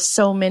collaborating with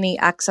so many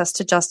access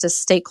to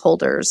justice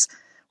stakeholders,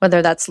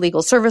 whether that's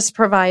legal service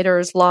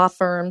providers, law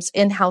firms,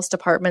 in-house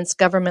departments,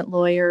 government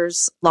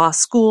lawyers, law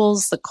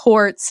schools, the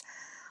courts,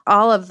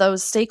 all of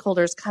those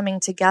stakeholders coming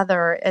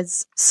together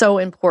is so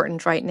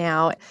important right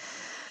now.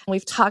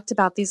 We've talked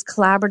about these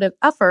collaborative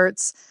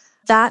efforts.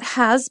 That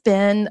has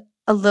been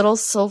a little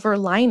silver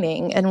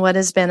lining in what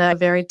has been a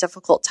very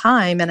difficult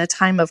time and a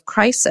time of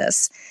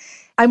crisis.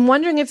 I'm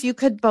wondering if you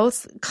could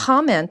both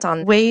comment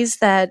on ways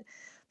that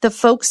the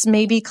folks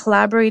may be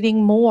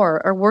collaborating more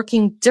or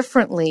working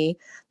differently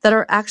that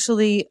are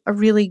actually a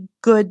really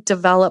good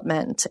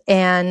development.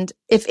 And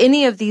if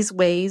any of these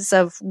ways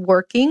of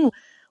working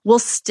will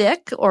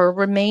stick or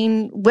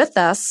remain with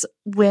us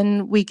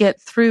when we get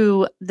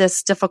through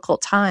this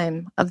difficult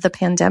time of the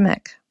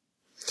pandemic.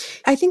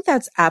 I think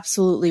that's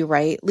absolutely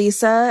right,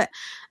 Lisa.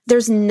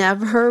 There's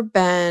never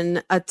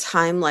been a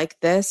time like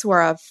this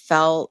where I've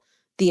felt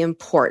the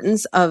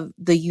importance of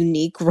the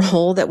unique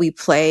role that we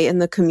play in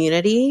the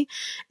community.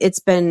 It's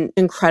been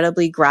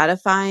incredibly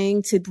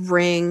gratifying to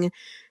bring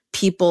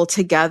people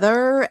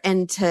together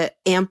and to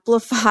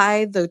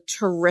amplify the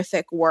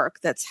terrific work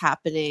that's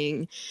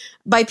happening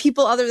by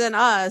people other than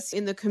us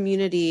in the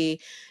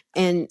community,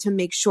 and to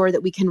make sure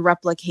that we can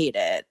replicate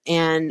it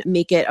and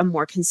make it a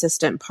more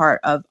consistent part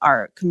of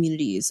our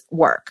community's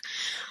work.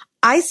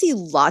 I see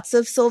lots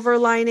of silver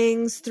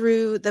linings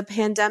through the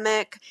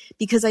pandemic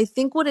because I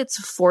think what it's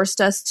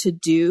forced us to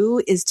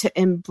do is to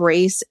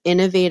embrace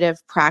innovative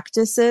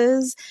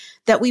practices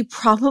that we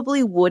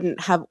probably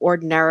wouldn't have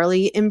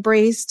ordinarily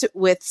embraced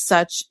with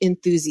such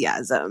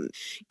enthusiasm.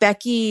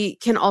 Becky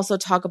can also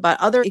talk about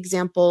other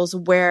examples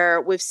where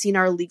we've seen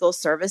our legal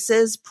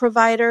services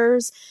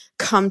providers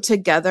come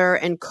together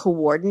and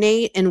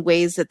coordinate in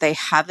ways that they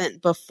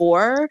haven't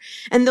before.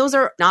 And those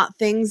are not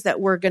things that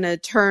we're going to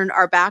turn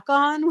our back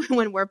on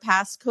when we're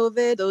past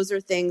COVID. Those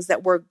are things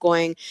that we're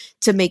going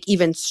to make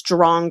even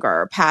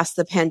stronger past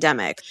the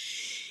pandemic.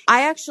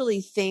 I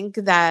actually think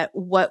that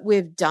what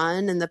we've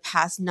done in the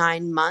past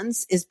 9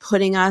 months is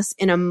putting us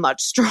in a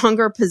much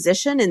stronger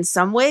position in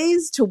some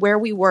ways to where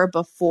we were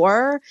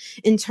before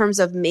in terms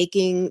of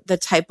making the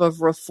type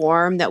of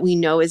reform that we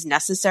know is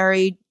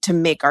necessary to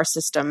make our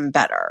system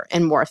better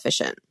and more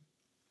efficient.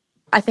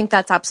 I think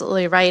that's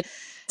absolutely right.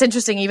 It's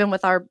interesting, even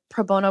with our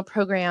pro bono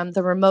program,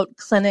 the remote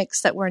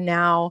clinics that we're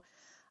now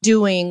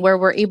doing where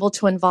we're able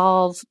to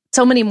involve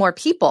so many more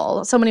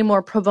people, so many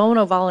more pro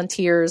bono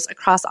volunteers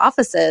across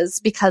offices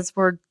because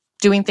we're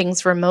doing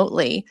things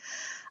remotely.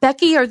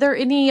 Becky, are there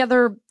any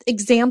other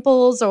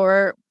examples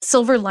or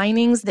silver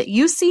linings that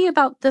you see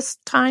about this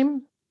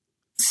time?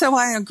 So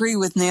I agree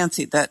with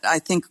Nancy that I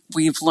think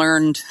we've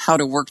learned how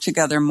to work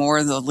together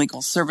more, the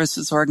legal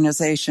services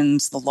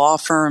organizations, the law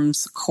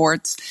firms, the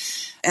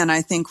courts, and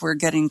I think we're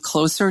getting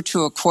closer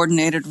to a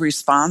coordinated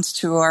response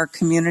to our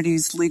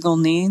community's legal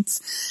needs.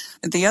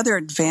 The other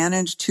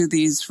advantage to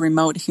these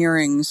remote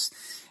hearings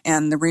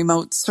and the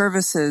remote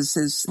services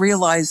is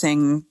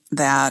realizing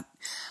that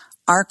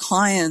our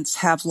clients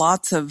have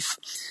lots of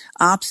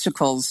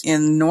obstacles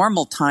in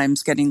normal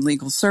times getting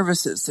legal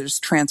services. There's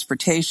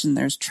transportation,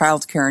 there's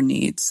childcare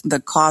needs, the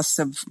cost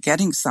of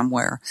getting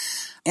somewhere.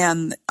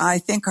 And I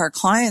think our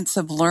clients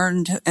have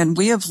learned, and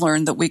we have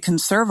learned, that we can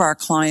serve our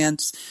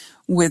clients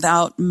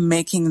without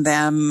making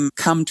them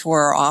come to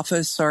our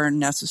office or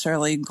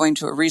necessarily going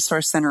to a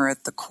resource center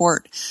at the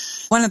court.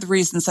 One of the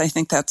reasons I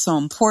think that's so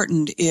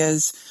important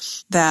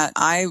is that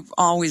I've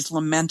always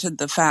lamented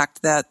the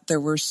fact that there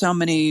were so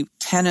many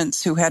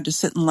tenants who had to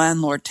sit in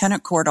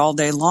landlord-tenant court all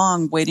day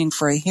long waiting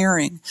for a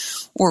hearing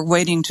or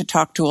waiting to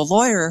talk to a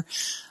lawyer.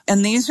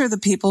 And these are the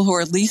people who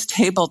are least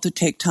able to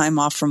take time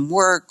off from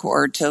work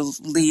or to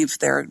leave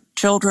their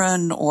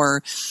children,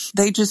 or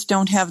they just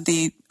don't have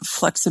the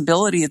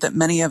flexibility that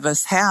many of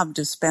us have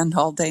to spend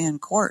all day in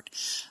court.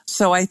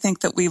 So I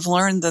think that we've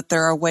learned that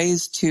there are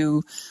ways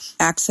to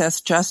access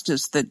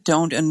justice that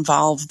don't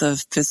involve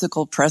the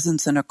physical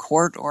presence in a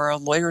court or a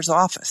lawyer's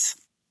office.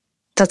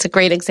 That's a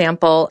great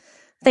example.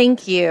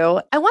 Thank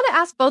you. I want to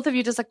ask both of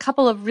you just a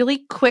couple of really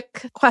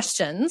quick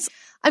questions.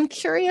 I'm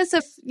curious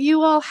if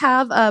you all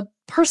have a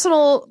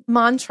personal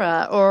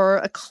mantra or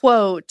a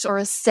quote or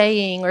a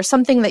saying or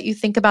something that you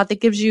think about that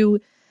gives you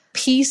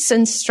peace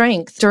and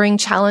strength during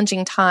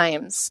challenging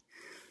times.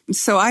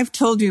 So I've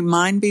told you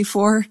mine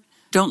before.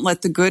 Don't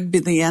let the good be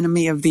the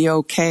enemy of the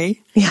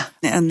okay. Yeah.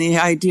 And the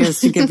idea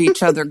is to give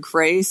each other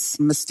grace.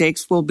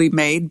 Mistakes will be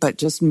made, but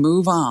just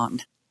move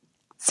on.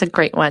 It's a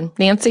great one.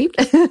 Nancy?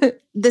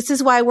 This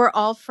is why we're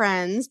all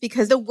friends,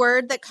 because the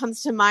word that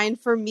comes to mind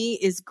for me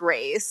is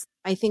grace.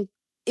 I think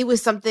it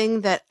was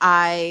something that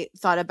I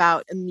thought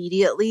about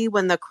immediately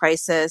when the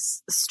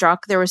crisis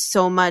struck. There was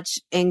so much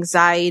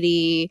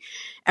anxiety.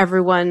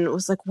 Everyone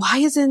was like, why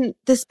isn't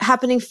this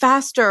happening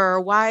faster?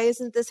 Or why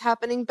isn't this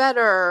happening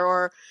better?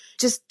 Or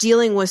just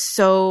dealing with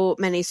so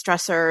many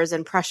stressors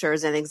and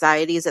pressures and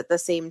anxieties at the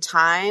same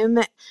time.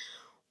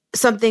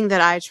 Something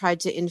that I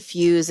tried to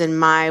infuse in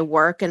my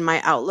work and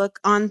my outlook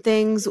on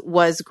things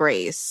was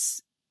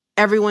grace.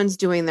 Everyone's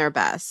doing their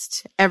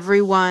best.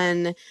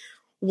 Everyone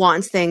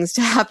wants things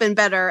to happen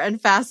better and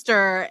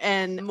faster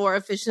and more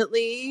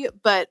efficiently,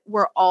 but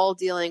we're all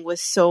dealing with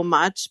so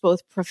much, both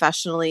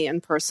professionally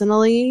and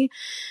personally,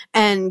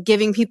 and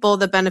giving people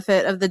the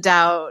benefit of the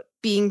doubt,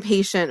 being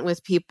patient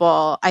with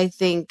people. I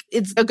think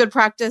it's a good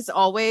practice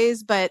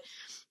always, but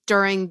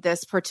during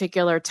this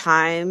particular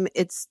time,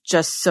 it's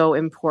just so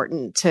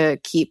important to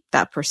keep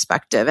that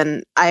perspective.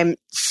 And I'm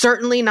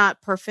certainly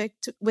not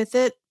perfect with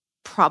it,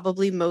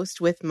 probably most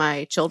with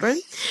my children.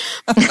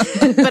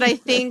 But I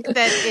think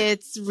that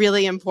it's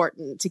really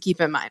important to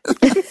keep in mind.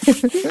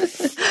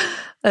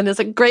 That is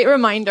a great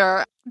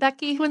reminder.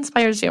 Becky, who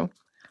inspires you?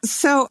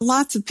 So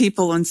lots of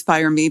people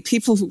inspire me,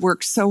 people who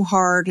work so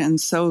hard and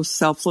so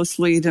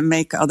selflessly to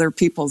make other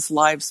people's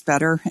lives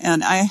better.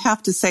 And I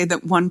have to say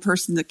that one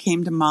person that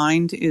came to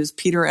mind is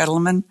Peter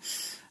Edelman,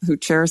 who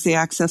chairs the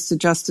Access to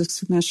Justice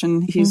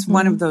Commission. He's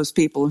one of those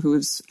people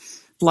whose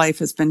life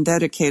has been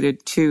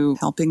dedicated to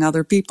helping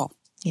other people.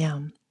 Yeah.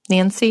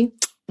 Nancy?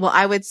 Well,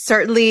 I would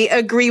certainly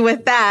agree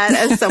with that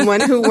as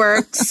someone who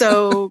works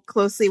so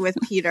closely with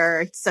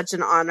Peter. It's such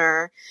an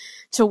honor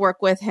to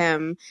work with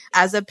him.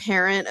 As a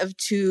parent of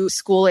 2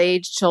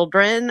 school-age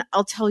children,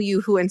 I'll tell you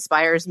who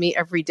inspires me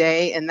every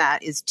day, and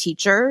that is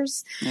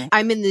teachers. Yeah.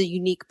 I'm in the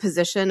unique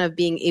position of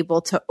being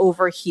able to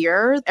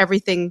overhear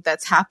everything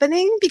that's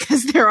happening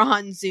because they're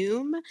on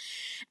Zoom.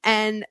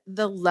 And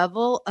the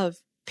level of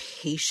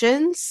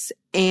patience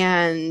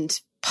and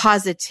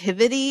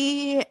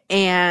positivity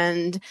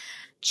and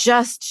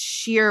just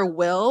sheer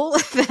will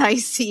that I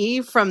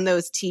see from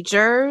those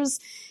teachers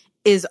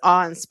is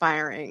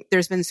awe-inspiring.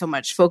 There's been so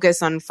much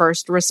focus on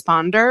first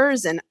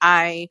responders, and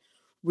I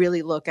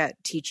really look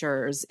at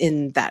teachers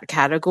in that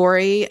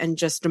category and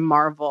just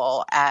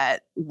marvel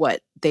at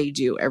what they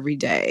do every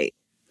day.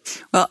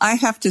 Well, I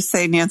have to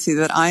say, Nancy,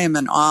 that I am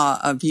in awe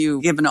of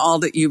you, given all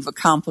that you've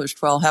accomplished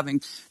while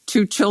having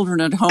 2 children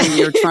at home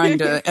you're trying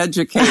to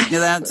educate.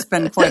 That's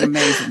been quite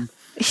amazing.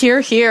 Hear,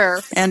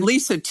 hear. And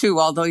Lisa, too,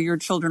 although your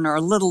children are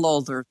a little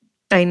older.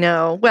 I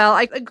know. Well,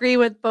 I agree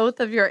with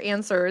both of your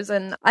answers.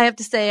 And I have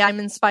to say, I'm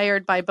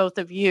inspired by both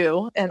of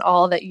you and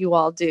all that you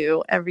all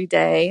do every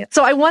day.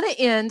 So I want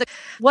to end.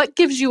 What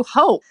gives you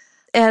hope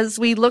as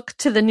we look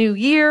to the new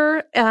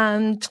year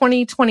and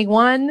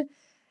 2021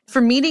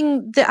 for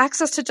meeting the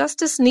access to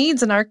justice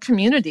needs in our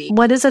community?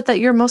 What is it that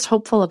you're most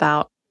hopeful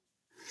about?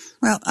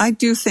 Well, I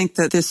do think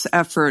that this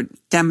effort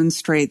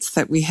demonstrates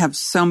that we have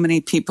so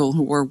many people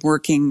who are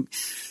working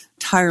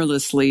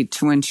tirelessly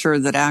to ensure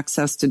that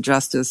access to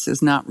justice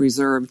is not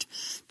reserved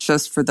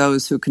just for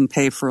those who can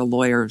pay for a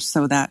lawyer.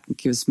 So that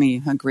gives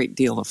me a great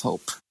deal of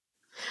hope.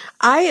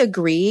 I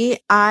agree.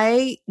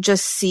 I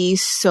just see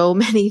so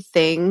many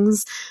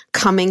things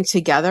coming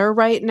together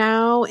right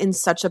now in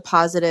such a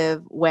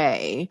positive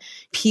way.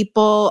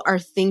 People are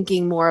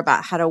thinking more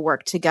about how to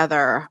work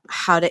together,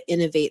 how to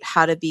innovate,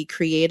 how to be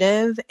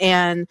creative.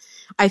 And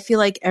I feel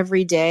like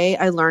every day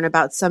I learn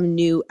about some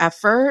new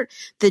effort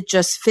that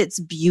just fits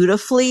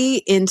beautifully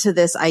into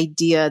this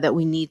idea that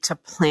we need to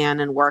plan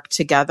and work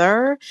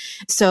together.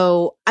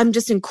 So I'm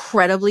just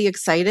incredibly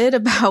excited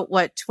about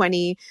what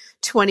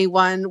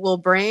 2021 will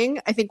bring spring.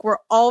 I think we're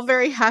all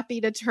very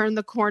happy to turn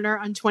the corner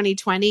on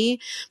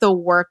 2020. The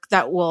work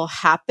that will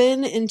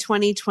happen in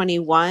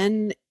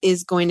 2021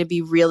 is going to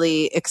be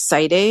really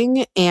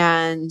exciting,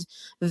 and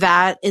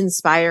that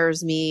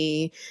inspires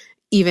me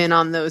even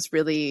on those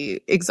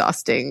really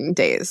exhausting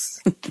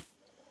days.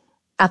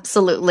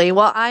 Absolutely.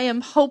 Well, I am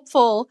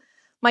hopeful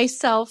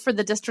myself for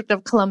the District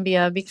of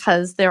Columbia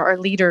because there are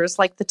leaders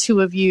like the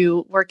two of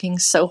you working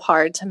so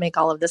hard to make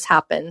all of this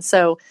happen.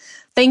 So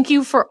thank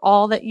you for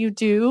all that you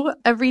do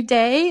every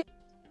day.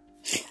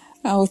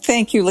 Oh,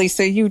 thank you,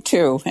 Lisa. You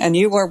too. And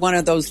you are one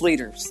of those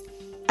leaders.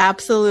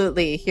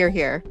 Absolutely. Hear,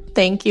 hear.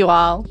 Thank you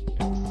all.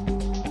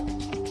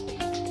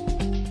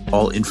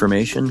 All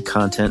information,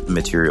 content, and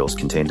materials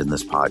contained in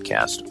this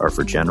podcast are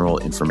for general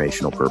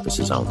informational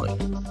purposes only.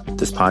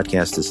 This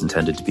podcast is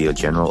intended to be a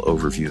general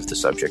overview of the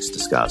subjects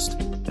discussed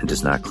and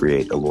does not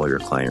create a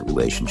lawyer-client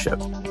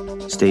relationship.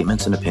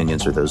 Statements and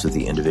opinions are those of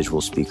the individual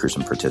speakers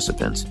and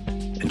participants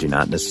and do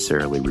not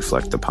necessarily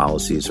reflect the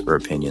policies or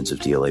opinions of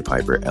DLA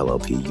Piper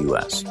LLP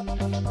US.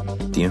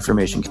 The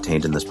information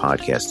contained in this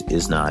podcast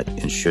is not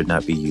and should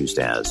not be used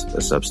as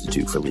a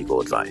substitute for legal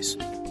advice.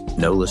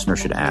 No listener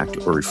should act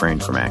or refrain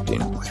from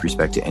acting with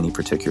respect to any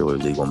particular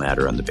legal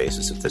matter on the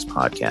basis of this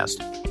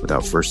podcast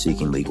without first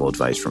seeking legal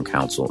advice from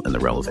counsel in the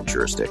relevant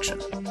jurisdiction.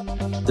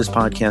 This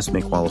podcast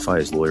may qualify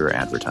as lawyer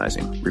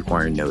advertising,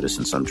 requiring notice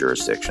in some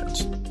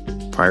jurisdictions.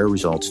 Prior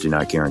results do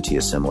not guarantee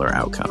a similar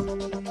outcome.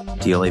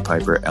 DLA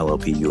Piper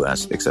LLP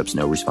US accepts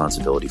no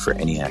responsibility for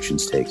any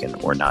actions taken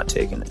or not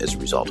taken as a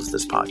result of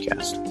this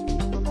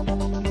podcast.